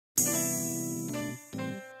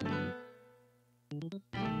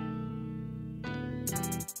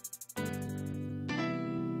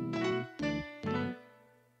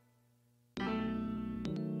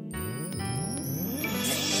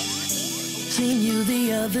Seen you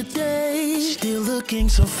the other day, still looking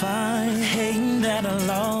so fine. Hating that I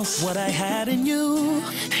lost what I had in you.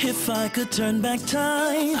 If I could turn back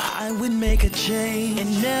time, I would make a change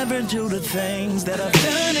and never do the things that I've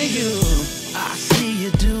done to you. I see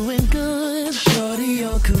you doing good, shorty,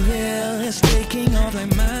 your career is taking off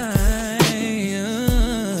like mine.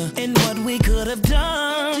 And what we could have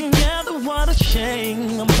done together, what a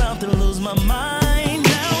shame. I'm about to lose my mind.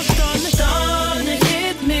 Now it's starting to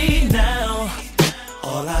hit me now.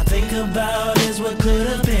 All I think about is what could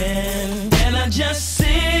have been, and I just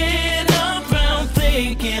sit around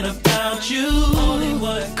thinking about you. Only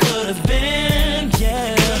what could have been,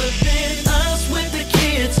 yeah. Could have been us with the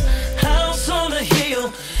kids, house on the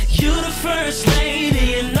hill. You the first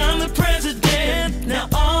lady and I'm the president. Now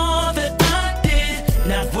all that I did,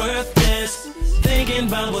 not worth this. Thinking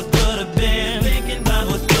about what could have been, thinking about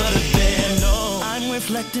what could have been. No, I'm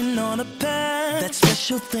reflecting on the past, that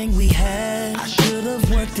special thing we had. I should have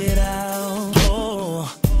worked it out.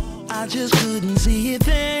 Oh, I just couldn't see it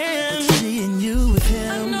then. But seeing you with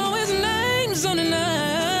him, I know his name's on the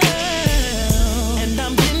night. And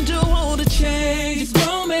I'm getting too old to change. It's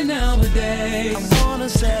grown me nowadays. I wanna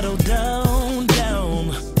settle down,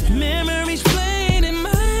 down. Memories playing in my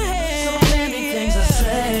head. So many things I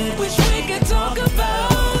said, wish we could talk about.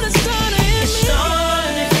 It's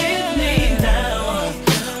starting to hit me now.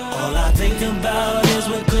 All I think about is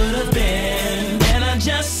what could have been, and I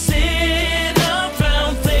just sit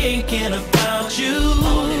around thinking about you.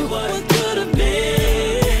 Only what could have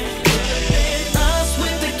been. Us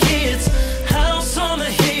with the kids, house on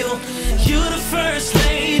the hill. You the first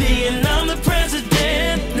lady and I'm the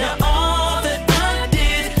president. Now all that I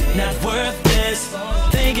did, not worth this.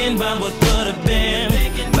 Thinking about what could have been,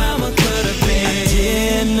 thinking about what could have been. I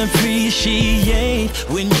didn't appreciate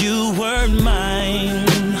when you weren't mine,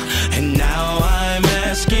 and now I'm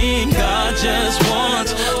asking God just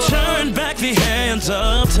once, turn back the hands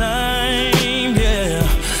of time, yeah,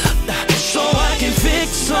 so I can fix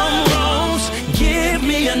some wrongs. Give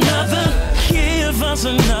me another, give us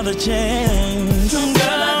another chance.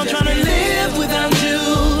 Girl,